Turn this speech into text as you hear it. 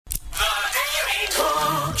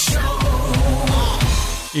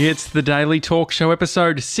It's the Daily Talk Show,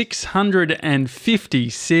 episode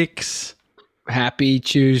 656. Happy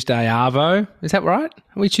Tuesday, Arvo. Is that right?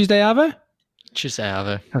 Are we Tuesday, Arvo? Tuesday,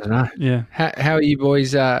 Arvo. I don't know. Yeah. How are you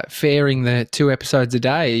boys faring the 2 episodes a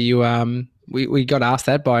day? Are you we got asked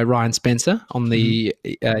that by Ryan Spencer on the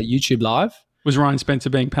YouTube live. Was Ryan Spencer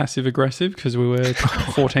being passive aggressive because we were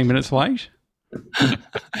 14 minutes late?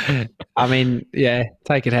 I mean, yeah,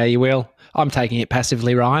 take it how you will. I'm taking it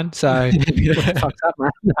passively, Ryan. So what the fuck's up,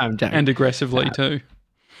 man? No, I'm joking. And aggressively too.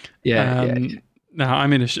 Yeah. No, I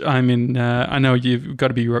know you've got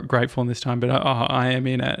to be grateful in this time, but I am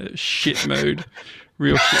in a shit mood,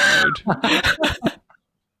 real shit mood.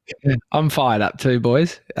 I'm fired up too,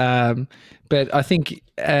 boys. But I think,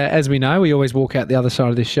 as we know, we always walk out the other side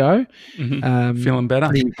of this show. Feeling better.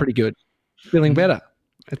 Pretty good. Feeling better.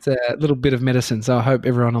 It's a little bit of medicine. So I hope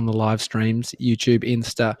everyone on the live streams, YouTube,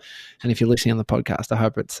 Insta, and if you're listening on the podcast, I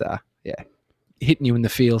hope it's hitting you in the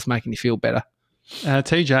feels, making you feel better.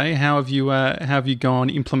 TJ, how have you gone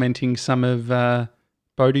implementing some of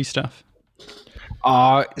Bodhi's stuff?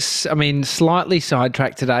 I mean, slightly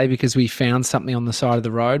sidetracked today because we found something on the side of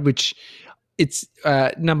the road, which it's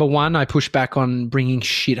number one, I push back on bringing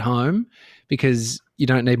shit home because you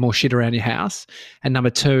don't need more shit around your house. And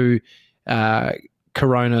number two,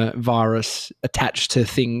 coronavirus attached to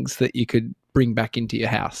things that you could bring back into your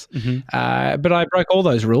house. But I broke all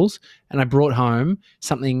those rules and I brought home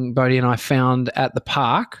something Bodhi and I found at the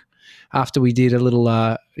park after we did a little,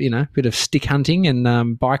 bit of stick hunting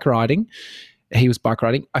and bike riding. He was bike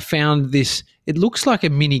riding. I found this. It looks like a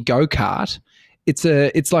mini go-kart.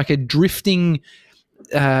 It's like a drifting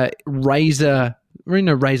Razor. We're in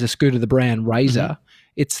a Razor scooter, the brand Razor.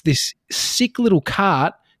 It's this sick little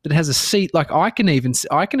cart that has a seat like I can even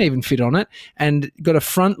fit on it, and got a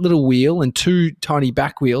front little wheel and 2 tiny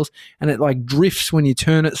back wheels, and it like drifts when you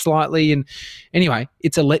turn it slightly. And anyway,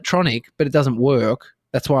 it's electronic, but it doesn't work.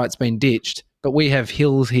 That's why it's been ditched. But we have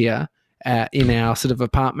hills here in our sort of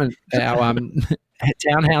apartment, our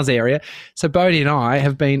townhouse area. So Bodhi and I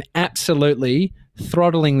have been absolutely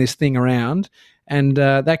throttling this thing around, and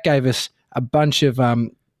that gave us a bunch of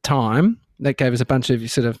time. That gave us a bunch of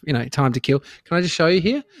sort of, time to kill. Can I just show you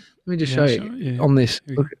here? Let me just show you on this.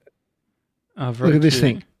 Look at this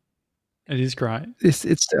thing. It is great. It's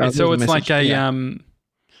like a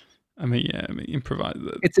improvise.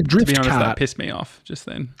 It's a drift To be honest, cart. that pissed me off just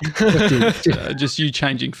then. Just you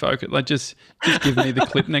changing focus. Like just give me the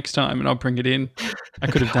clip next time and I'll bring it in. I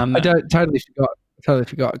could have done that. Totally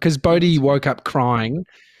forgot. Because Bodhi woke up crying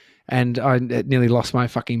and I nearly lost my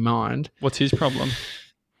fucking mind. What's his problem?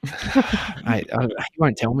 Mate, he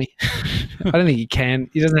won't tell me. I don't think he can.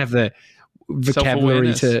 He doesn't have the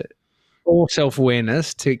vocabulary or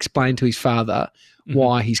self-awareness to explain to his father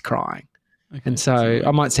why he's crying. Okay, and so I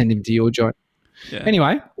might send him to your joint. Yeah.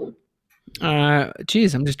 Anyway,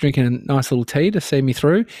 cheers. I'm just drinking a nice little tea to see me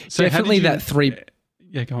through. So definitely that 3.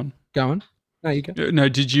 Yeah, go on. Go on. No, you go. No,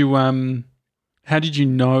 did you? How did you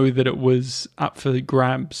know that it was up for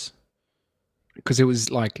grabs? Because it was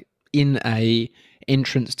like in a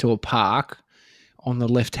entrance to a park on the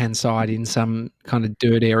left-hand side in some kind of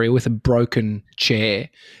dirt area with a broken chair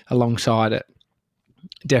alongside it.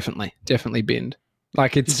 Definitely binned.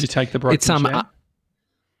 Like it's. Did you take the broken chair? No,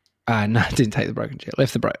 I didn't take the broken chair.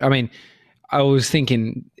 Left the I mean, I was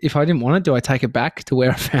thinking if I didn't want it, do I take it back to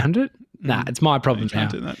where I found it? Nah, it's my problem now.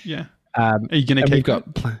 Do that. Yeah. Are you going to keep it?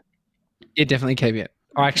 Yeah, definitely keep it.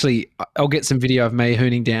 I'll get some video of me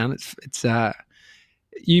hooning down. It's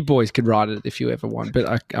you boys could ride it if you ever want, but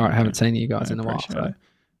I haven't seen you guys in a while. So.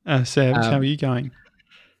 Seb, how are you going?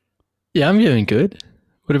 Yeah, I'm doing good.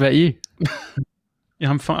 What about you?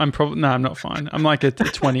 Yeah, I'm fine. I'm not fine. I'm like a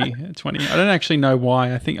 20. I don't actually know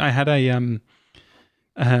why. I think I had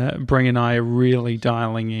Brie and I are really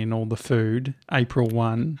dialing in all the food. April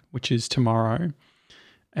 1, which is tomorrow.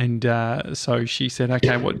 And so she said,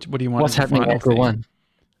 okay, what do you want? What's happening April 1?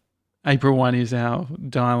 April 1 is our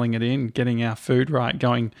dialing it in, getting our food right,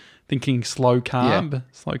 thinking slow carb.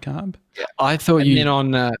 Yeah. I thought you... Then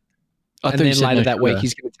and then later that week,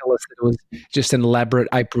 he's going to tell us that it was just an elaborate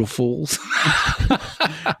April Fool's.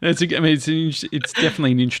 It's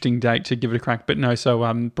definitely an interesting date to give it a crack. But no,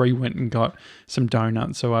 so Brie went and got some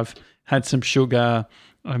donuts. So I've had some sugar.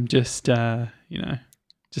 I'm just,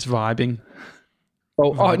 just vibing.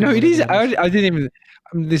 Oh no, it is. I didn't even.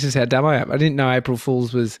 This is how dumb I am. I didn't know April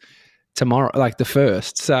Fool's was tomorrow, like the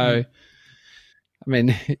 1st. So, I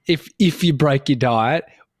mean, if you break your diet,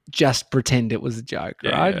 just pretend it was a joke,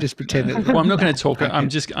 right? Yeah. Just pretend it. Well, I'm not going to talk. I'm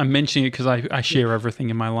mentioning it because I share everything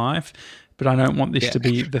in my life, but I don't want this to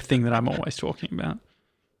be the thing that I'm always talking about.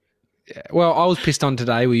 Yeah. Well, I was pissed on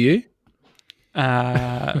today. Were you?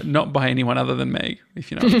 Not by anyone other than me,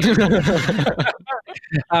 if you know what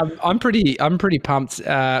I mean. I'm pretty pumped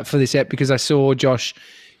for this app because I saw Josh.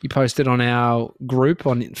 You posted on our group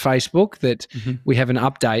on Facebook that we have an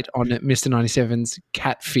update on Mr. 97's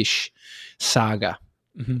Catfish saga.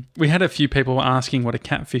 Mm-hmm. We had a few people asking what a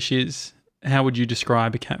catfish is. How would you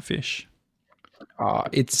describe a catfish?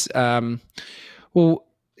 It's I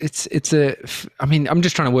mean, I'm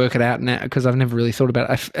just trying to work it out now because I've never really thought about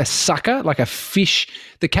it. A sucker, like a fish.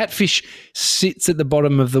 The catfish sits at the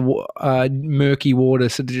bottom of the murky water,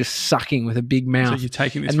 sort of just sucking with a big mouth. So you're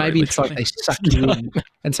taking this, and maybe it's like they suck you in.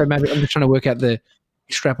 And so maybe I'm just trying to work out the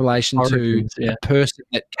extrapolation Origins, to a person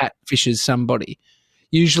that catfishes somebody.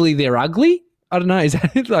 Usually they're ugly. I don't know. Is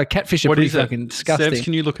that like catfish are pretty fucking disgusting? Sebs,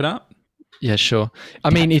 can you look it up? Yeah, sure. I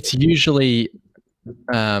mean, it's usually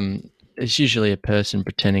a person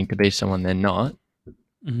pretending to be someone they're not.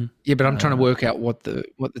 Mm-hmm. Yeah, but I'm trying to work out what the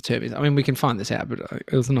term is. I mean, we can find this out, but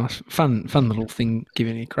it was a nice, fun little thing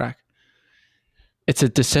giving it a crack. It's a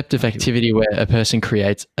deceptive activity where a person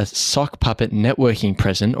creates a sock puppet networking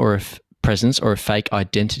presence or a fake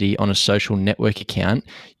identity on a social network account,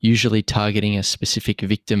 usually targeting a specific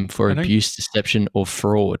victim for abuse, deception, or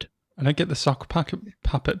fraud. I don't get the sock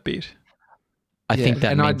puppet bit. I think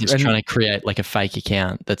that means it's trying to create like a fake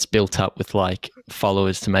account that's built up with like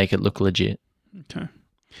followers to make it look legit. Okay.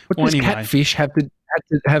 What does catfish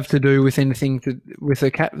have to do with anything with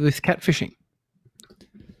catfishing?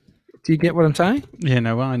 Do you get what I'm saying? Yeah,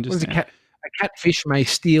 no, I understand. A catfish may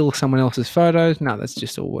steal someone else's photos. No, that's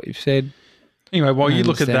just all what you've said. Anyway, while you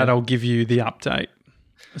look at that, I'll give you the update.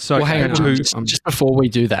 So, hang on. Just before we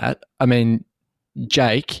do that, I mean,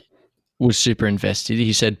 Jake was super invested.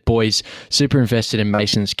 He said, boys, super invested in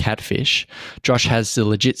Mason's catfish. Josh has the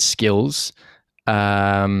legit skills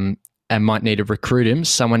and might need to recruit him.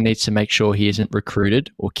 Someone needs to make sure he isn't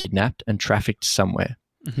recruited or kidnapped and trafficked somewhere.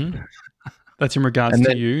 Mm-hmm. That's in regards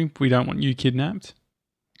to you. We don't want you kidnapped.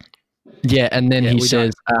 Yeah, and then he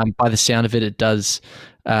says, by the sound of it, it does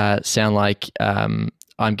sound like I'm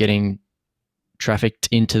getting trafficked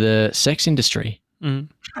into the sex industry. Mm.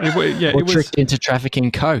 Or tricked into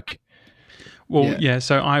trafficking coke. Well, yeah.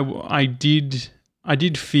 So I did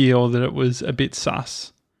feel that it was a bit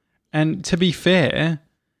sus, and to be fair,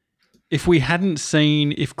 if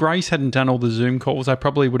Grace hadn't done all the Zoom calls, I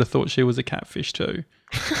probably would have thought she was a catfish too.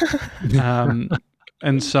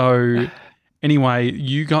 And so, anyway,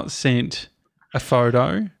 you got sent a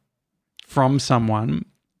photo from someone,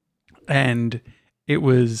 and it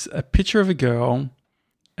was a picture of a girl,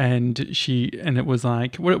 and it was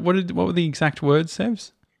like, what were the exact words,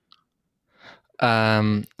 Sebs?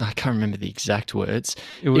 I can't remember the exact words.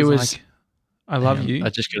 It was like, I love you.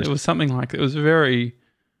 It was something like that. It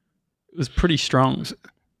was pretty strong.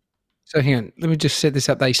 So hang on, let me just set this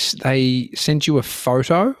up. They sent you a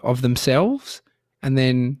photo of themselves and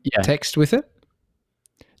then text with it?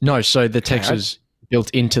 No, so the text was built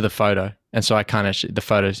into the photo, and so I can't actually, the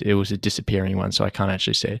photos, it was a disappearing one, so I can't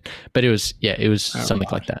actually see it. But it was something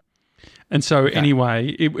like that. And so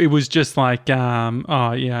anyway, it was just like,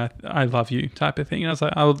 oh yeah, I love you type of thing. And I was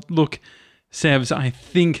like, oh, look, Sevs, I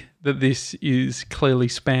think that this is clearly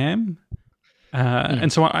spam.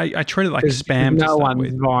 And so I treat it like spam. No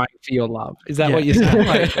one's vying for your love. Is that what you're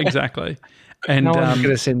saying? Exactly. And no one's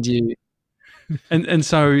going to send you. And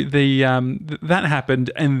so that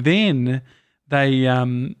happened, and then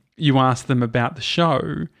you asked them about the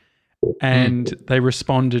show, and they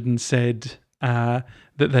responded and said that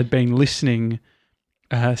they'd been listening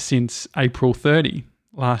since April 30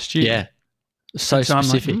 last year. Yeah, so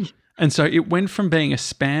specific. And so it went from being a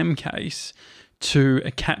spam case to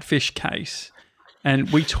a catfish case, and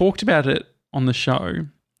we talked about it on the show.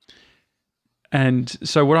 And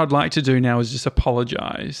so what I'd like to do now is just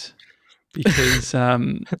apologise, because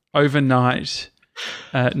overnight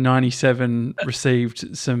 97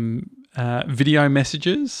 received some video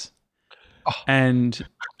messages, and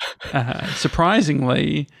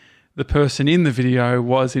surprisingly, the person in the video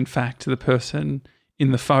was in fact the person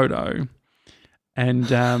in the photo. And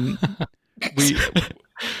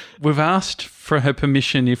we've asked for her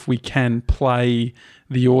permission if we can play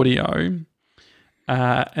the audio.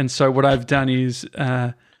 And so what I've done is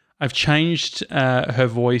I've changed her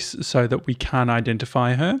voice so that we can't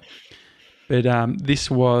identify her. But this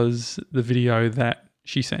was the video that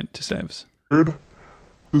she sent to Sevs.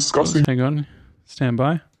 Discussing. Hang on. Stand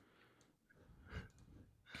by.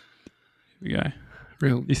 Here we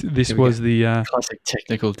go. This was the classic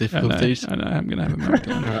technical difficulties. I know. I'm going to have a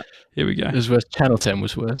meltdown. Right. Here we go. It was worse. Channel 10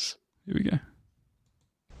 was worse. Here we go.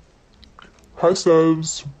 Hi,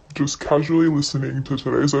 Sevs. Just casually listening to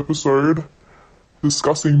today's episode.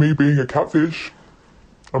 discussing me being a catfish.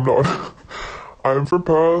 I'm not. I'm from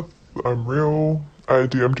Perth. I'm real. I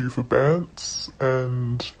DM'd you for bants,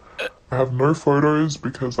 and I have no photos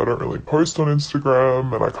because I don't really post on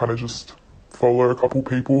Instagram, and I kind of just follow a couple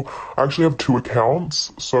people. I actually have 2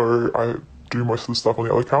 accounts, so I do most of the stuff on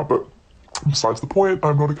the other account, but besides the point,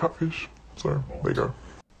 I'm not a catfish. So, there you go.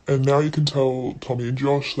 And now you can tell Tommy and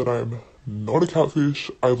Josh that I'm not a catfish.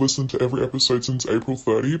 I've listened to every episode since April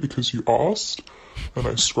 30 because you asked, and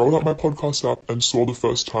I scrolled up my podcast app and saw the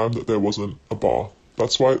first time that there wasn't a bar.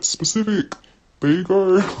 That's why it's specific. There you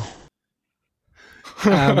go.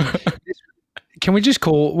 Can we just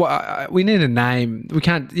call? We need a name. We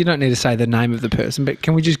can't. You don't need to say the name of the person, but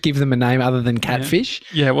can we just give them a name other than Catfish?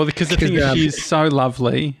 Yeah. Well, because the thing is, she's so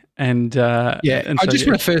lovely, and I just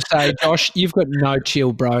want to first say, Josh, you've got no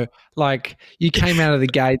chill, bro. Like, you came out of the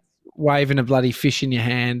gate waving a bloody fish in your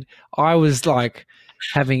hand. I was like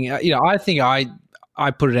having, I think I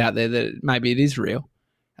put it out there that maybe it is real.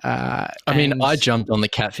 I jumped on the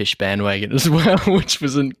catfish bandwagon as well, which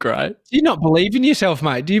wasn't great. Do you not believe in yourself,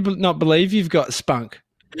 mate? Do you not believe you've got spunk?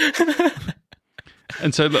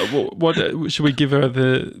 And so, what should we give her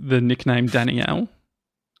the nickname Danielle?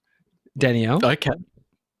 Danielle? Okay.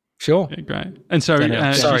 Sure. Yeah, great. And so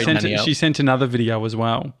she sent another video as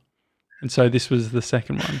well. And so this was the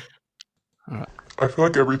second one. All right. I feel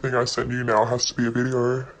like everything I send you now has to be a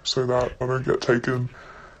video so that I don't get taken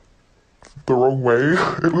the wrong way.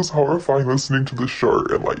 It was horrifying listening to the show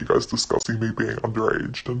and like you guys discussing me being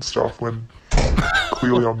underage and stuff when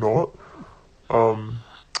clearly I'm not.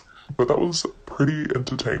 But that was pretty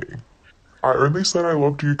entertaining. I only said I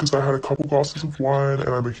loved you because I had a couple glasses of wine and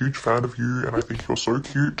I'm a huge fan of you and I think you're so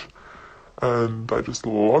cute and I just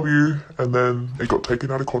love you, and then it got taken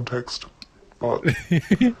out of context. But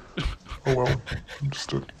oh well, I'm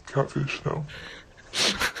just a catfish now.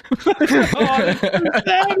 That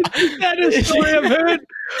story I've heard.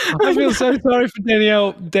 I feel so sorry for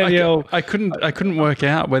Danielle. I couldn't work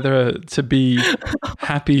out whether to be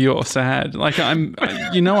happy or sad. Like I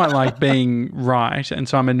like being right, and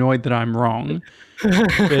so I'm annoyed that I'm wrong.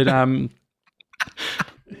 But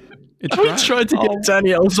it's we tried to get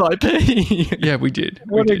Danielle's IP. Yeah, we did.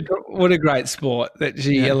 What a great sport that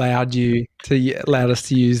she allowed us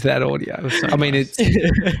to use that audio. So I mean, nice.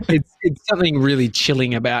 it's something really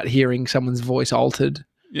chilling about hearing someone's voice altered.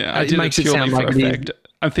 Yeah, it makes it sound like effect.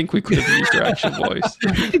 I think we could have used her actual voice.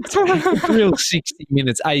 It's a real 60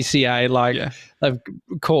 minutes ACA, they've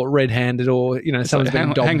caught red-handed or, someone's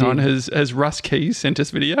been dogged hang on, in. has Russ Keys sent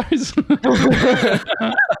us videos?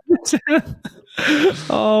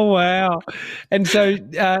 Oh, wow. And so,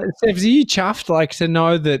 Steph, are you chuffed, to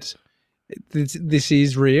know that this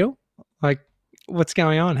is real? Like, what's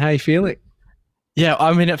going on? How are you feeling? Yeah,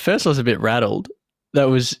 I mean, at first I was a bit rattled. I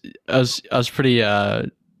was pretty...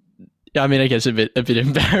 I guess a bit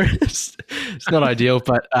embarrassed. It's not ideal,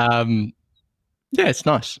 but it's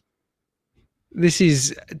nice. This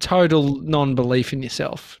is total non-belief in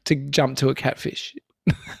yourself to jump to a catfish.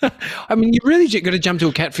 I mean, you really got to jump to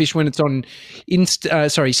a catfish when it's on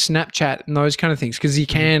Snapchat and those kind of things, because you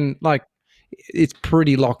can, it's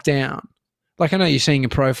pretty locked down. Like, I know you're seeing a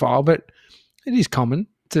profile, but it is common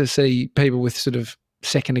to see people with sort of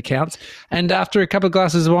second accounts. And after a couple of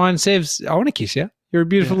glasses of wine, Sevs, I want to kiss you. You're a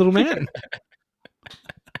beautiful little man.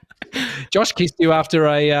 Josh kissed you after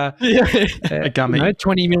a gummy.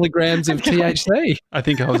 20 milligrams of THC. I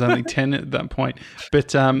think I was only 10 at that point.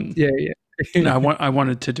 But no, I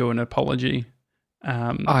wanted to do an apology.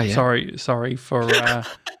 Sorry for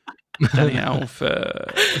Danielle for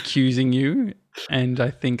accusing you. And I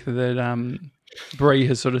think that Bree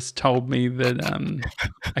has sort of told me that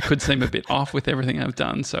I could seem a bit off with everything I've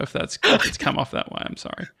done. So if it's come off that way, I'm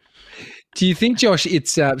sorry. Do you think, Josh,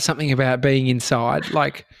 it's something about being inside?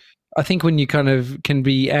 Like, I think when you kind of can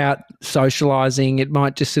be out socialising, it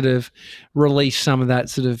might just sort of release some of that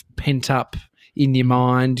sort of pent up in your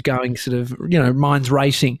mind, going sort of, mind's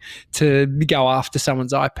racing to go after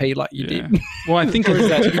someone's IP like you did. Well, I think,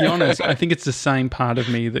 to be honest, I think it's the same part of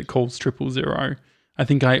me that calls 000. I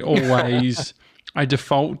think I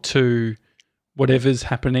default to whatever's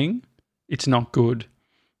happening, it's not good.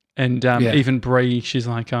 And even Bree, she's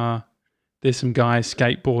like, there's some guys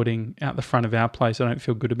skateboarding out the front of our place. I don't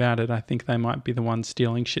feel good about it. I think they might be the ones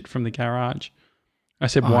stealing shit from the garage. I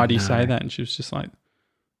said, why do you say that? And she was just like,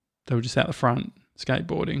 they were just out the front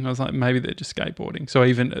skateboarding. I was like, maybe they're just skateboarding. So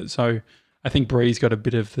I think Bree's got a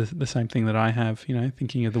bit of the same thing that I have,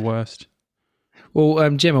 thinking of the worst. Well,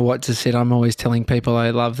 Gemma Watts has said, I'm always telling people I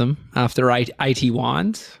love them after 80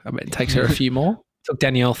 wines. I mean, it takes her a few more. Took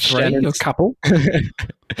Danielle 3, Shannon's- a couple.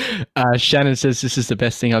 Shannon says this is the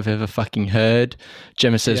best thing I've ever fucking heard.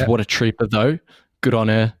 Gemma says, Yeah. what a trooper though. Good on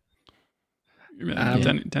her.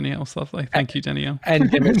 Danielle's lovely. Thank you, Danielle.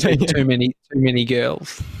 And Gemma said too many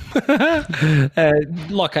girls.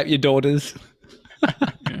 Lock up your daughters.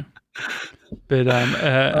 Yeah. But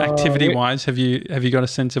activity-wise, have you got a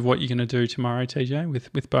sense of what you're going to do tomorrow, TJ,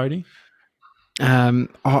 with Bodie? I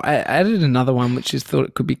added another one, which is thought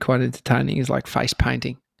it could be quite entertaining, is like face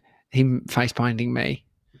painting. Him face painting me.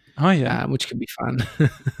 Oh, yeah. Which could be fun.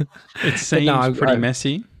 It seems pretty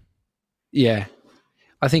messy. Yeah.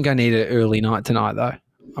 I think I need an early night tonight, though.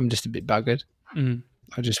 I'm just a bit buggered. Mm.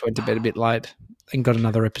 I just went to bed a bit late and got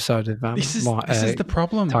another episode of This is the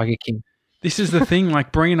problem. Tiger King. This is the thing.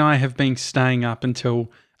 Like, Bree and I have been staying up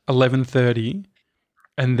until 11:30,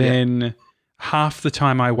 and then half the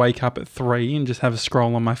time I wake up at 3 and just have a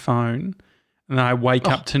scroll on my phone, and then I wake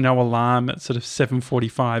up to no alarm at sort of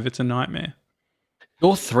 7:45. It's a nightmare.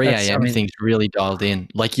 Your 3 a.m. thing's really dialed in.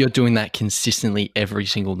 Like you're doing that consistently every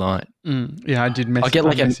single night. Yeah, I did message.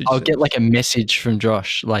 I'll get like a message from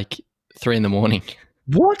Josh like 3 a.m.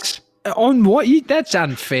 What? On what? That's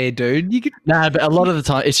unfair, dude. You could. Nah, but a lot of the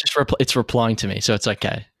time it's just it's replying to me, so it's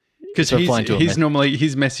okay. Because he's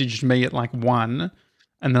messaged me at like 1,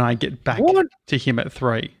 and then I get back to him at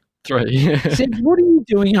 3. 3. Seb, what are you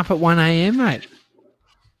doing up at 1 a.m., mate?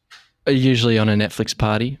 Usually on a Netflix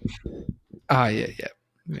party. Oh, yeah.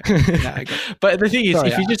 No, but the thing is,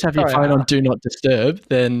 if you just have your phone on Do Not Disturb,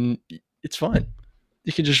 then it's fine.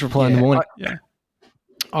 You can just reply in the morning.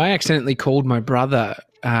 I accidentally called my brother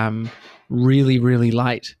really, really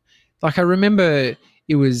late. Like I remember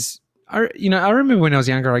it was, I remember when I was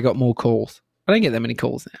younger, I got more calls. I don't get that many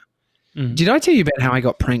calls now. Did I tell you about how I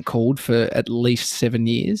got prank called for at least 7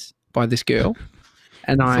 years by this girl?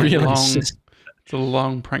 And It's a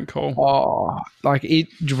long prank call. Oh, like it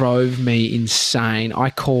drove me insane. I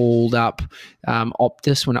called up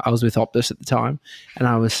Optus when I was with Optus at the time, and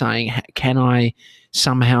I was saying, can I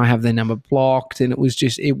somehow have their number blocked? And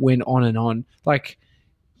it went on and on. Like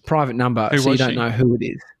private number, so you don't know who it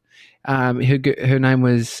is. Her name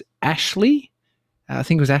was Ashley. I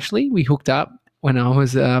think it was Ashley. We hooked up when I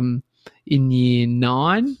was in year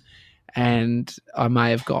 9, and I may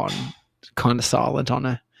have gone kind of silent on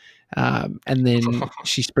her. And then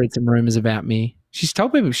she spread some rumors about me. She's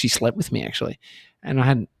told people she slept with me, actually. And I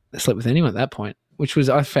hadn't slept with anyone at that point, which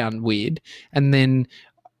I found weird. And then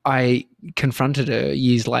I confronted her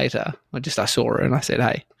years later. I saw her and I said,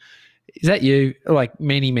 hey, is that you? Like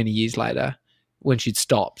many, many years later when she'd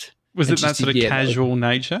stopped. Was it that sort of casual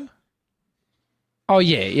nature? Oh,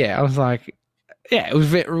 yeah. I was like, it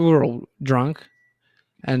was we were all drunk.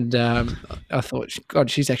 And I thought,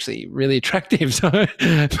 God, she's actually really attractive. So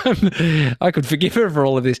I could forgive her for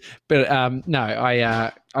all of this. But no,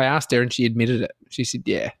 I asked her and she admitted it. She said,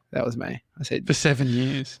 yeah, that was me. I said, for 7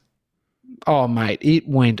 years. Oh, mate, it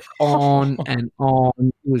went on and on.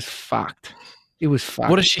 It was fucked.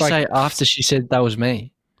 What did she say after she said that was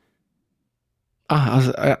me? I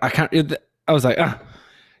was like, what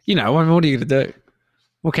are you going to do?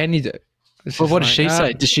 What can you do? Well, what did she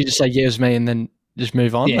say? Did she just say, yeah, it was me, and then just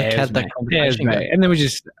move on? Yeah, had that conversation. And then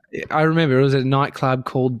I remember it was at a nightclub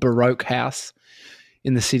called Baroque House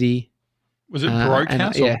in the city. Was it Baroque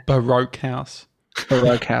House or Baroque House?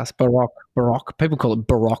 Baroque House. Baroque. People call it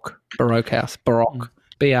Baroque. Baroque House. Baroque.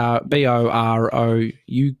 BROUQ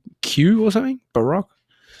or something? Baroque?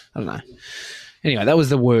 I don't know. Anyway, that was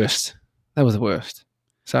the worst.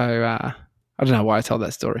 So I don't know why I told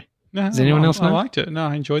that story. No, does anyone else know? I liked it. No,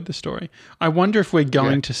 I enjoyed the story. I wonder if we're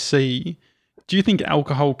going to see... Do you think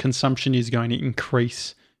alcohol consumption is going to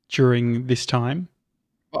increase during this time?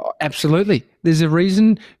 Oh, absolutely. There's a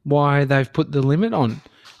reason why they've put the limit on.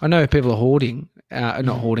 I know people are hoarding,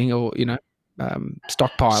 not hoarding or,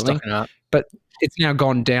 stockpiling. But it's now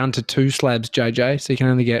gone down to 2 slabs, JJ, so you can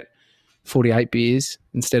only get 48 beers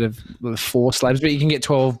instead of 4 slabs, but you can get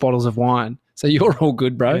 12 bottles of wine. So you're all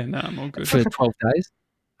good, bro. Yeah, no, I'm all good. For 12 days.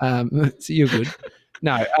 So you're good.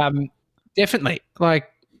 No, definitely. Like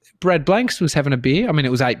Brad Blanks was having a beer. I mean,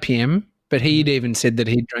 it was 8 p.m, but he'd even said that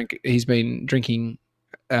he's been drinking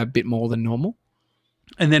a bit more than normal.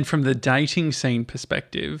 And then from the dating scene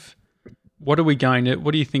perspective, what do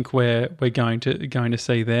you think we're going to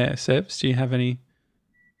see there, Sebs? Do you have any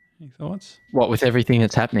thoughts? What, with everything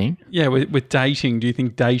that's happening? Yeah, with dating, do you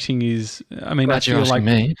think dating is? I mean, Glad you're asking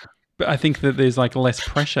me. But I think that there's like less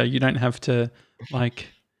pressure. You don't have to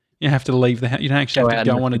you have to leave the house. You don't actually have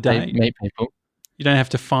to go on a date. Meet people. You don't have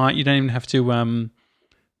to fight. You don't even have to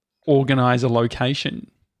organize a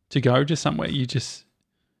location to go to somewhere. It's just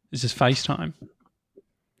FaceTime.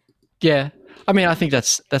 Yeah. I mean, I think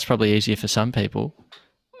that's probably easier for some people.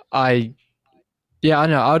 I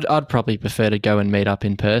know. I'd probably prefer to go and meet up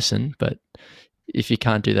in person, but if you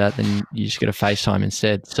can't do that, then you just got to FaceTime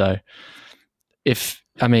instead. So a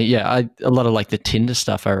lot of like the Tinder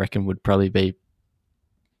stuff, I reckon, would probably be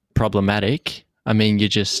problematic. I mean, you're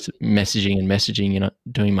just messaging and messaging. You're not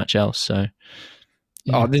doing much else. So,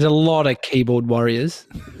 yeah. Oh, there's a lot of keyboard warriors.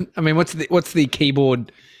 I mean, what's the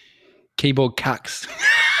keyboard cucks?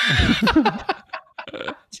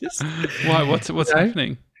 Just, why? What's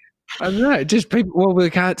happening? I don't know. Just people. Well, we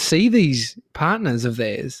can't see these partners of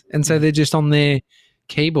theirs, and so they're just on their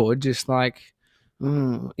keyboard, just like,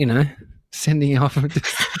 sending off.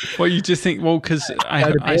 Well, you just think, well, because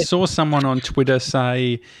I saw someone on Twitter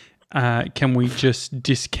say, "Can we just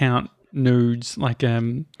discount nudes? Like,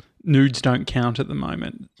 nudes don't count at the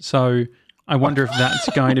moment." So I wonder if that's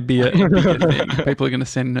going to be a bigger thing. People are going to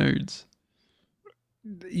send nudes.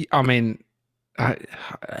 I mean.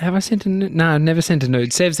 Have I sent a nude? No, I've never sent a nude.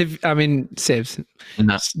 Sevs.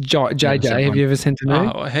 No. JJ, have you ever sent a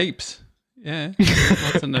nude? Oh, heaps. Yeah,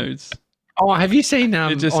 lots of nudes. Oh, have you seen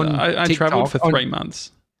I travelled for 3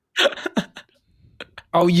 months.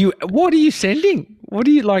 Oh, what are you sending? What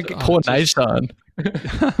are you like? Poor Nathan.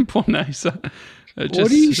 Poor Nathan.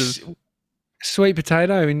 What are you? Sweet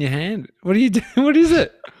potato in your hand. What are you doing? What is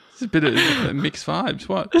it? It's a bit of mixed vibes.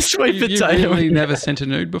 What? Sweet potato. You really never sent a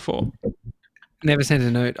nude before? Never sent a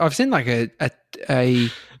nude. I've sent like a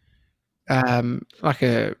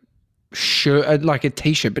shirt, like a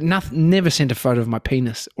t-shirt, but never sent a photo of my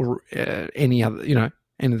penis or any other,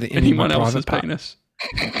 anyone else's penis.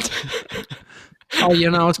 Oh,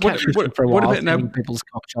 I was catfishing for a while. What about people's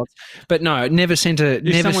cock shots? But no, never sent a. If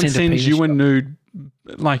never someone sent sends a you a nude,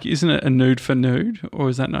 like, isn't it a nude for nude, or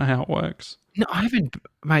is that not how it works? No, I haven't,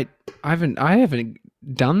 mate. I haven't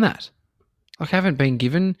done that. Like, I haven't been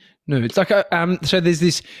given nudes. Like, so there's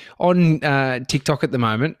this on TikTok at the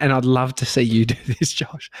moment, and I'd love to see you do this,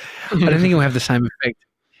 Josh. I don't think it'll have the same effect.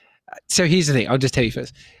 So here's the thing. I'll just tell you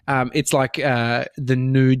first. It's like the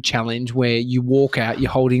nude challenge where you walk out,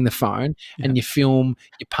 you're holding the phone, and you film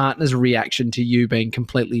your partner's reaction to you being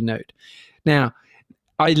completely nude. Now,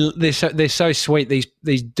 they're so sweet.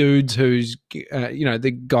 These dudes who's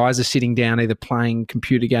the guys are sitting down either playing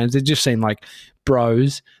computer games. They've just seen like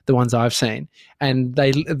bros, the ones I've seen, and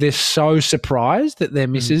they're so surprised that their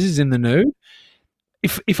missus is in the nude.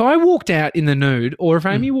 If I walked out in the nude, or if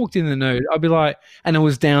Amy walked in the nude, I'd be like, and it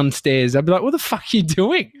was downstairs, I'd be like, what the fuck are you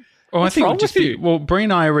doing? Well, What's I think wrong with you? Well, Brie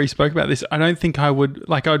and I already spoke about this. I don't think I would,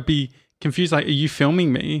 like, I'd be confused, like, are you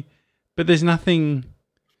filming me? But there's nothing.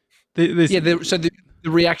 So the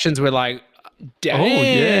reactions were like, damn. Oh,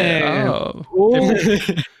 yeah. Oh.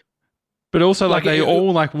 But also, like they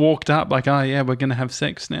all like walked up, like, oh yeah, we're gonna have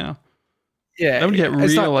sex now. Yeah, that would get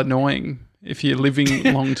real annoying if you're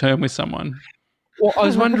living long term with someone. Well, I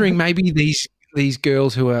was wondering, maybe these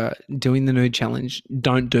girls who are doing the nude challenge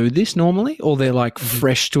don't do this normally, or they're like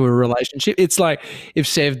fresh to a relationship. It's like if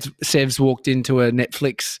Sev's walked into a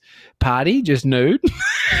Netflix party just nude,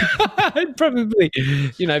 it'd probably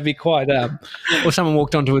be quite or someone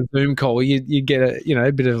walked onto a Zoom call, you get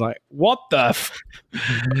a bit of like, what the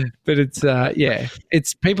but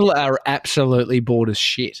it's people are absolutely bored as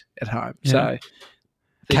shit at home. So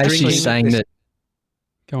Casey's saying that.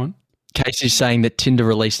 Go on. Casey's saying that Tinder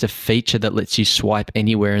released a feature that lets you swipe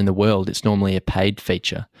anywhere in the world. It's normally a paid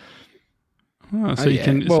feature. Oh, so you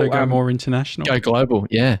can go more international. Go global,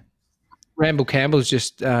 yeah. Ramble Campbell's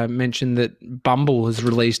just mentioned that Bumble has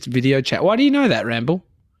released video chat. Why do you know that, Ramble?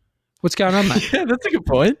 What's going on, mate? Yeah, that's a good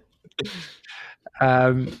point.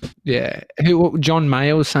 John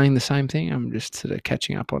Mayer was saying the same thing. I'm just sort of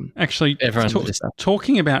catching up on. Actually,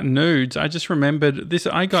 talking about nudes, I just remembered this.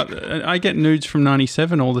 I get nudes from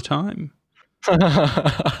 97 all the time.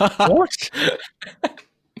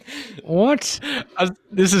 What?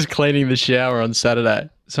 This is cleaning the shower on Saturday.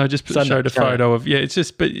 So I just showed a photo of it's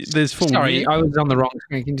just, but there's full. Sorry, I was on the wrong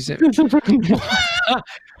screen. Can you say?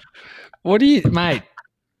 What do you, mate?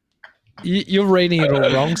 You're reading it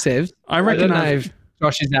all wrong, Sev. I reckon. I don't know if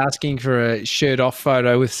Josh is asking for a shirt-off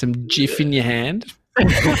photo with some GIF in your hand.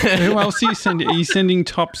 Who else are you sending? Are you sending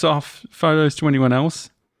tops-off photos to anyone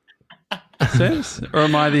else, Sev? Or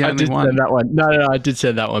am I the only one? I did send that one. No, I did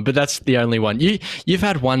send that one, but that's the only one. You've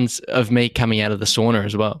had ones of me coming out of the sauna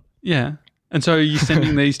as well. Yeah. And so are you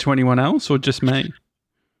sending these to anyone else or just me?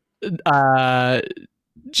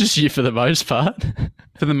 Just you for the most part.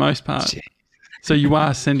 For the most part. So you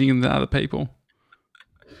are sending them to other people.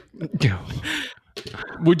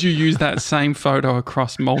 Would you use that same photo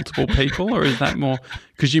across multiple people, or is that more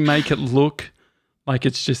because you make it look like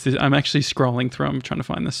it's just this? I'm actually scrolling through. I'm trying to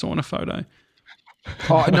find the sauna photo.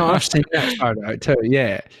 Oh no, I've seen that photo too.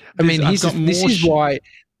 Yeah, I mean, I've got this more is why.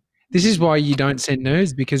 This is why you don't send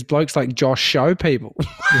nudes, because blokes like Josh show people.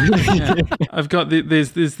 Yeah. I've got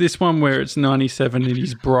there's this one where it's 97 and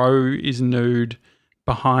his bro is nude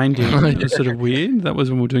behind him. It was sort of weird. That was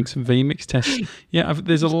when we were doing some VMix tests. Yeah,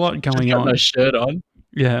 there's a lot going Got on. no shirt on.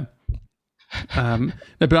 Yeah. No,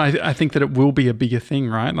 but I think that it will be a bigger thing,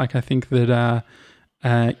 right? Like I think that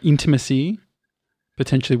intimacy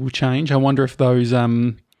potentially will change. I wonder if those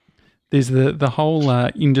there's the whole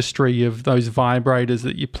industry of those vibrators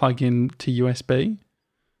that you plug into USB.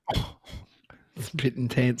 It's a bit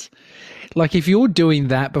intense. Like if you're doing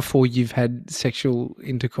that before you've had sexual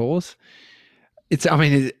intercourse,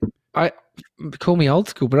 I call me old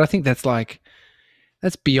school, but I think that's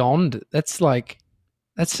beyond. That's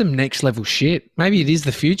some next level shit. Maybe it is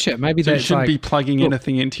the future. Maybe So you that's shouldn't like, be plugging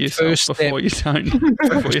anything into yourself first before step.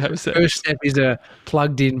 before you have sex. First step is a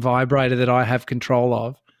plugged-in vibrator that I have control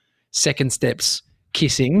of. Second step's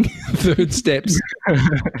kissing. Third step's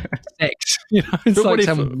sex. You know, it's But what like if-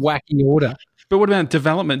 some wacky order. But what about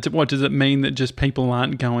development? What does it mean that just people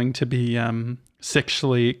aren't going to be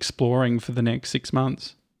sexually exploring for the next 6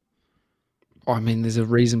 months? I mean, there's a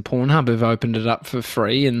reason Pornhub have opened it up for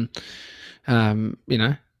free, and you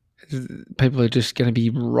know, people are just going to be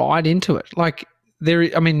right into it. Like I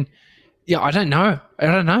don't know.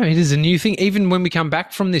 It is a new thing. Even when we come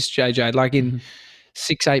back from this, JJ, like in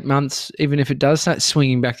 6-8 months, even if it does start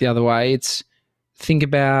swinging back the other way, think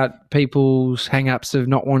about people's hang-ups of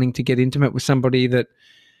not wanting to get intimate with somebody that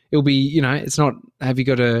it'll be, you know, it's not have you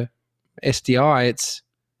got a STI, it's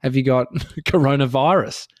have you got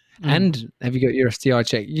coronavirus and have you got your STI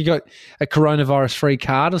check? You got a coronavirus-free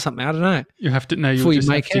card or something? I don't know. You have to know. You just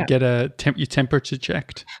have to get your temperature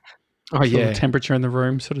checked. Oh, yeah. The temperature in the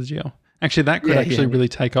room sort of deal. Actually, that could really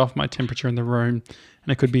take off my temperature in the room,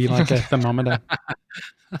 and it could be like a thermometer.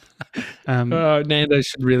 Nando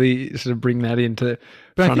should really sort of bring that into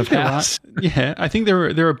front of house. Right. Yeah, I think there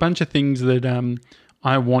are a bunch of things that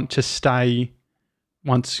I want to stay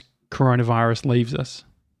once coronavirus leaves us.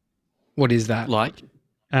 What is that? Like?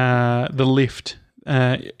 The lift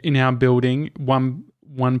in our building, one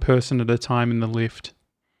person at a time in the lift.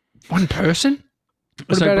 One person?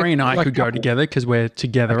 So Brie and I could go couple? together because we're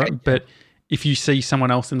together, Okay. but if you see someone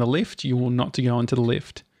else in the lift, you will not to go into the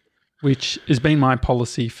lift, which has been my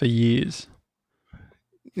policy for years.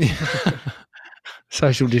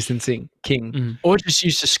 Social distancing, king. Or just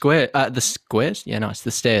use the squares? Yeah, nice. The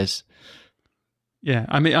stairs. Yeah,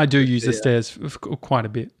 I mean, I do use the stairs quite a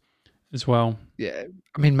bit as well. Yeah.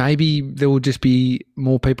 I mean, maybe there will just be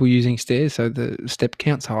more people using stairs, so the step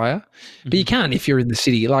count's higher. But you can't if you're in the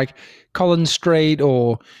city, like Collins Street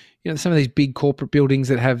or, you know, some of these big corporate buildings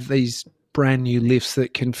that have these brand new lifts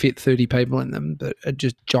that can fit 30 people in them that are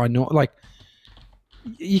just ginormous. Like,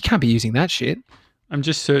 you can't be using that shit. I'm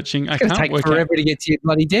just searching. I It's going can't to take work forever out. to get to your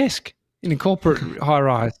bloody desk in a corporate high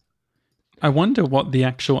rise. I wonder what the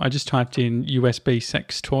actual. I just typed in USB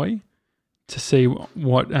sex toy to see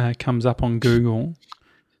what comes up on Google.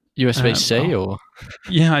 USB-C or?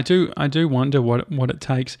 Yeah, I do wonder what it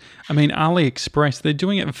takes. I mean, AliExpress, they're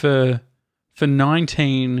doing it for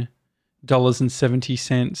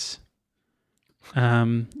 $19.70.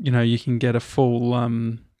 You know, you can get a full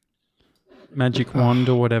magic wand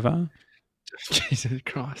or whatever. Jesus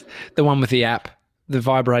Christ. The one with the app, the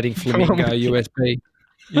vibrating flamingo USB.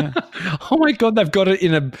 Yeah. Oh my God, they've got it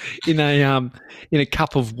in a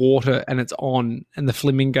cup of water and it's on, and the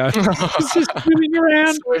flamingo is just swimming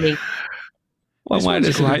around. This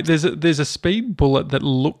one's great. There's a speed bullet that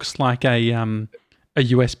looks like a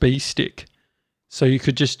USB stick. So you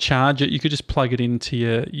could just charge it. You could just plug it into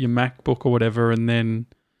your MacBook or whatever, and then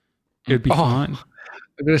it'd be fine.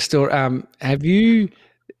 I've got a story.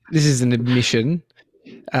 This is an admission.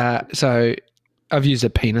 So I've used a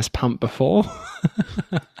penis pump before.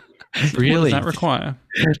 Really? What does that require?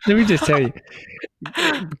 Let me just tell you.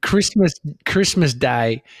 Christmas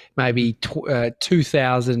Day, maybe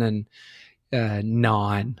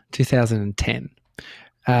 2009, 2010.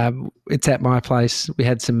 It's at my place. We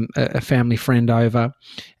had a family friend over,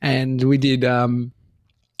 and we did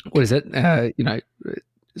what is it?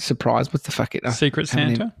 Surprise. What's the fuck it? Secret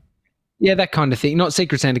Santa? Yeah, that kind of thing. Not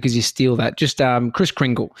Secret Santa because you steal that. Just Chris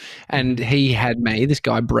Kringle. And he had me, this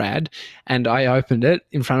guy Brad, and I opened it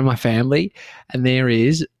in front of my family, and there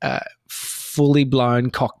is a fully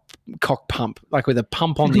blown cock pump, like with a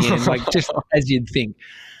pump on the end, like just as you'd think.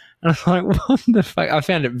 And I was like, what the fuck? I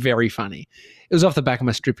found it very funny. It was off the back of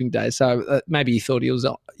my stripping day, so maybe he thought he was,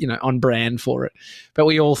 on brand for it. But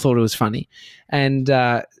we all thought it was funny. And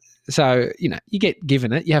so, you get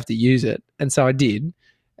given it, you have to use it. And so I did.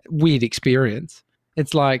 Weird experience.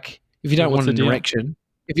 It's like if you don't what's want an the deal? erection,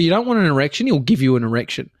 if you don't want an erection, he'll give you an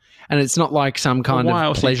erection, and it's not like some kind why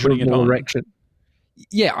of else are you putting it pleasurable on? erection.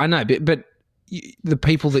 Yeah, I know, but the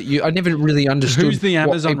people that I never really understood. Who's the what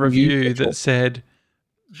Amazon people use review it for. that said,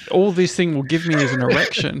 all this thing will give me is an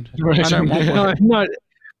erection? I don't want one. No,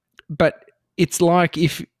 but it's like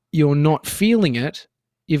if you're not feeling it,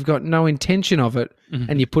 you've got no intention of it, Mhm.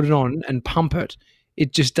 and you put it on and pump it,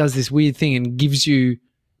 it just does this weird thing and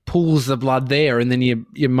pulls the blood there, and then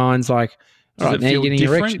your mind's like, all Does right, it now you're feel getting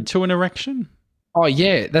different erection. to an erection? Oh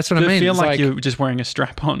yeah, that's what Does I mean. it feel It's like you're just wearing a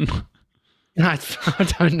strap on? I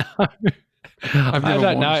don't know. I've never I don't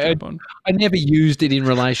worn know. a strap on. I never used it in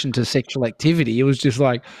relation to sexual activity. It was just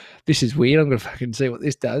like, this is weird. I'm going to fucking see what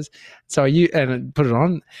this does. So I put it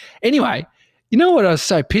on. Anyway, you know what I was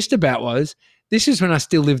so pissed about was this is when I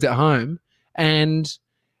still lived at home, and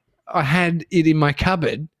I had it in my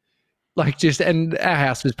cupboard, and our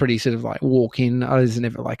house was pretty sort of like walk in. I was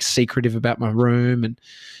never like secretive about my room,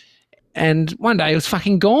 and one day it was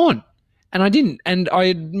fucking gone. And I didn't, and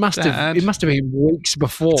it must have been weeks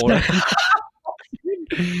before.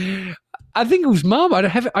 I think it was Mum.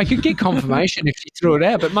 I could get confirmation if she threw it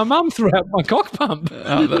out, but my mum threw out my cock pump.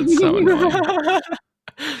 Oh, that's so annoying.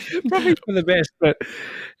 Probably for the best, but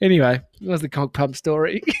anyway, that was the cock pump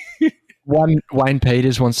story. Wayne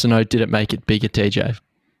Peters wants to know, did it make it bigger, TJ?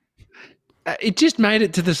 It just made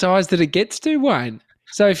it to the size that it gets to, Wayne.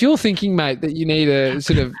 So if you're thinking, mate, that you need a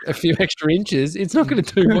few extra inches, it's not going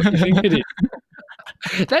to do what you think it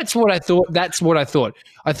is. That's what I thought.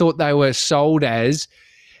 I thought they were sold as,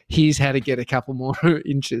 here's how to get a couple more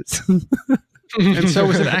inches. And so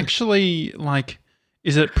is it actually like,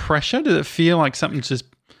 is it pressure? Does it feel like something's just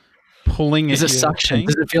pulling Is at it your suction? thing?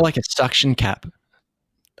 Does it feel like a suction cap?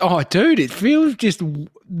 Oh, dude, it feels just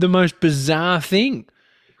the most bizarre thing.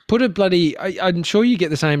 Put a bloody, I'm sure you get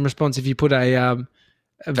the same response if you put a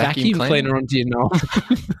vacuum cleaner onto your knob.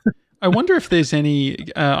 I wonder if there's any.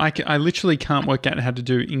 I literally can't work out how to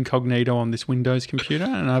do incognito on this Windows computer,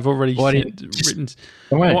 and I've already written.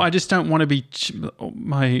 Well, I just don't want to be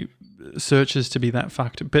my searches to be that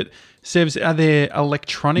fucked. But Sebs, are there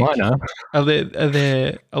electronic? Are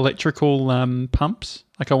there electrical pumps?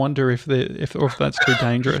 Like, I wonder if that's too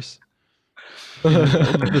dangerous.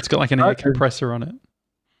 It's got like an air compressor on it.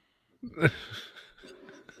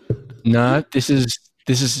 No, this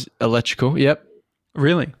is electrical. Yep.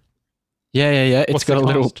 Really? Yeah. It's What's got the a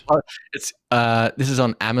little. cost? It's this is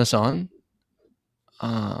on Amazon.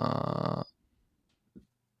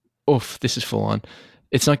 This is full on.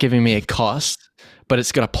 It's not giving me a cost, but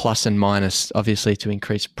it's got a plus and minus, obviously, to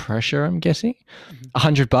increase pressure. I'm guessing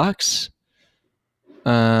 $100.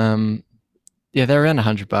 Yeah, they're around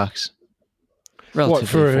 $100.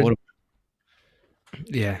 Relatively affordable.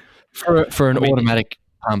 Yeah. For an automatic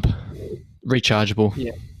pump, rechargeable.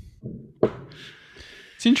 Yeah.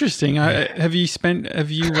 It's interesting. Have you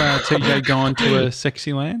TJ gone to a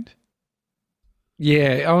sexy land?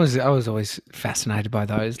 Yeah, I was always fascinated by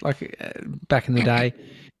those. Like back in the day.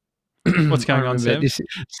 What's going on, Seb?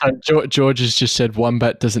 So George has just said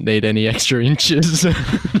Wombat doesn't need any extra inches.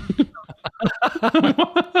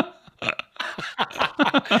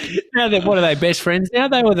 Now what are they, best friends now?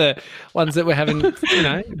 They were the ones that were having,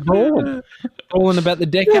 brawling about the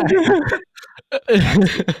decade.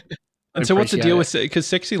 And so what's the deal with, because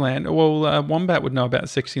Sexyland, Wombat would know about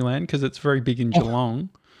Sexyland because it's very big in Geelong.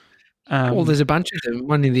 Well, there's a bunch of them.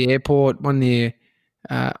 One near the airport, one near,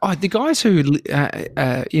 the guys who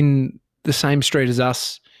in the same street as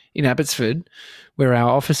us in Abbotsford, where our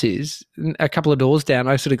office is, a couple of doors down,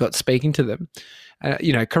 I sort of got speaking to them.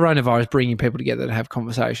 Coronavirus bringing people together to have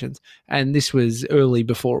conversations. And this was early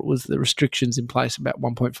before it was the restrictions in place, about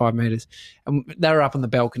 1.5 metres. And they were up on the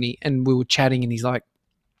balcony and we were chatting and he's like,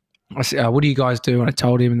 I said, what do you guys do? And I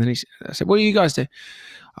told him and then I said, what do you guys do?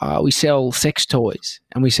 We sell sex toys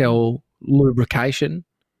and we sell lubrication.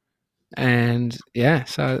 And yeah,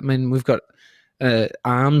 so, I mean, we've got an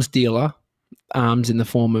arms dealer, arms in the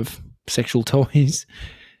form of sexual toys,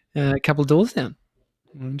 a couple of doors down.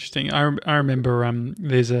 Interesting. I remember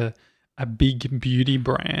there's a big beauty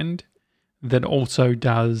brand that also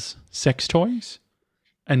does sex toys,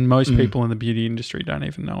 and most people in the beauty industry don't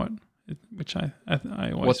even know it. Which I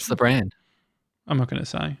always. What's the brand? I'm not going to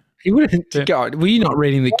say. He wouldn't. God, were you not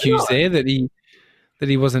reading the cues there that he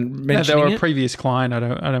wasn't mentioning? No, they were it? a previous client. I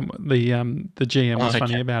don't. The GM was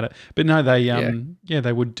funny about it, but no, they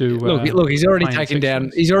they would do. Look, he's already taken down.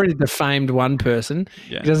 toys. He's already defamed one person.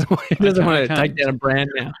 Yeah. He doesn't want to take down a brand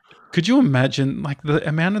now. Could you imagine like the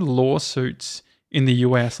amount of lawsuits in the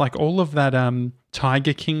US, like all of that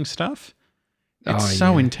Tiger King stuff? It's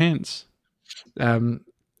so intense.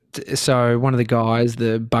 So one of the guys,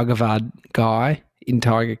 the Bhagavad guy in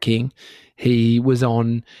Tiger King, he was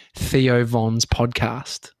on Theo Von's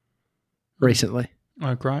podcast recently.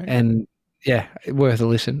 Oh, great. And yeah, worth a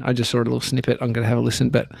listen. I just saw a little snippet. I'm going to have a listen.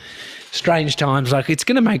 But strange times, like it's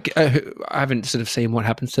going to make, I haven't sort of seen what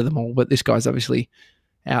happens to them all, but this guy's obviously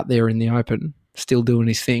out there in the open, still doing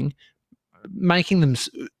his thing, making them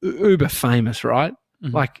uber famous, right?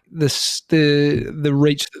 Mhm. Like the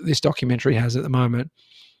reach that this documentary has at the moment.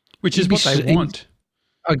 Which is what they want.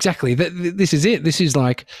 Exactly. This is it. This is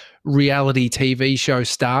like reality TV show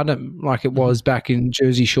stardom, like it was back in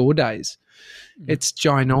Jersey Shore days. It's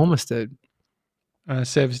ginormous, dude.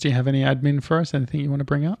 Sevs, do you have any admin for us? Anything you want to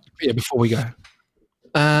bring up? Yeah, before we go.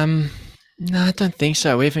 No, I don't think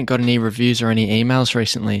so. We haven't got any reviews or any emails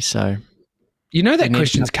recently, so You know that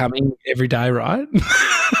question's coming every day, right?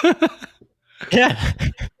 yeah.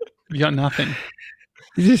 You got nothing.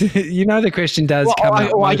 You know the question does come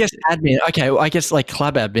up. I guess admin. Okay, well, I guess like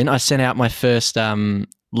club admin. I sent out my first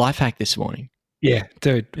life hack this morning. Yeah,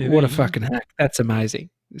 dude, Yeah, what a there you fucking hack. That's amazing.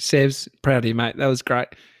 Sevs, proud of you, mate. That was great.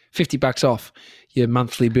 $50 off your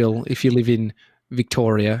monthly bill if you live in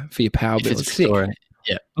Victoria for your power If bill. it's It's sick. Victoria.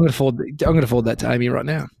 Yeah. I'm going to afford that to Amy right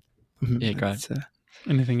now. Yeah, great. It's,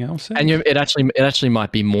 Anything else? Sev? And it actually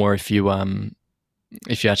might be more if you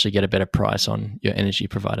actually get a better price on your energy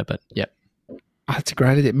provider. But yeah. That's a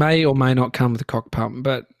great idea. It may or may not come with a cock pump,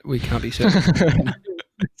 but we can't be certain.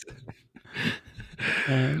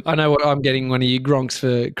 I know what I'm getting one of you gronks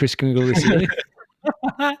for Chris Kringle this year.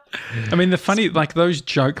 I mean, the funny, like those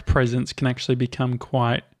joke presents can actually become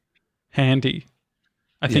quite handy.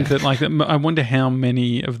 I think that I wonder how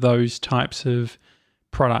many of those types of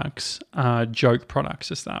products are joke products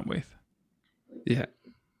to start with. Yeah.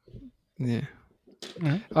 Yeah.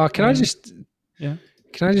 Right. Oh, can I just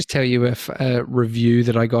tell you a review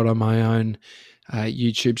that I got on my own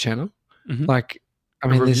YouTube channel? Mhm. Like, I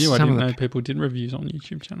A mean, there's review. I some didn't of know the, people did reviews on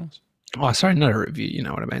YouTube channels. oh, sorry, not a review. You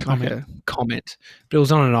know what I mean? Comment. Like a comment. But it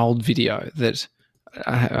was on an old video that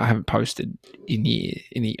I haven't posted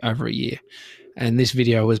in over a year, and this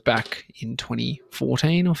video was back in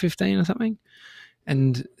 2014 or 15 or something.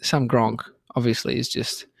 And some gronk obviously is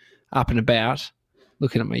just up and about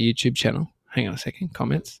looking at my YouTube channel. Hang on a second.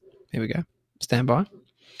 Comments. Here we go. Stand by.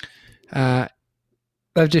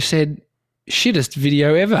 They've just said, shittest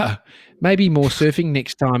video ever. Maybe more surfing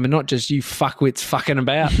next time and not just you fuckwits fucking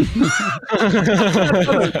about. Pretty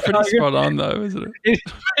spot on though, isn't it?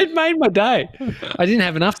 It made my day. I didn't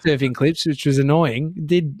have enough surfing clips, which was annoying.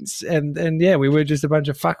 And yeah, we were just a bunch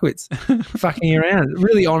of fuckwits fucking around.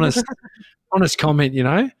 Really honest comment, you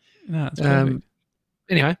know? No, it's perfect.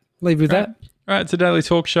 Anyway, leave with that. All right, it's a daily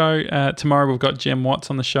talk show. Tomorrow we've got Jem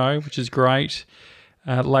Watts on the show, which is great.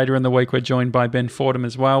 Later in the week, we're joined by Ben Fordham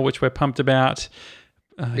as well, which we're pumped about.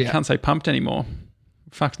 You can't say pumped anymore.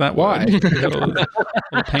 Fuck that Why? word. All the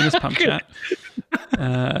penis pump chat.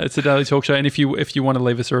 It's a daily talk show. And if you want to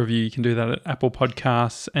leave us a review, you can do that at Apple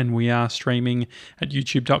Podcasts. And we are streaming at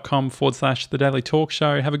youtube.com/The Daily Talk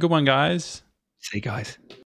Show. Have a good one, guys. See you guys.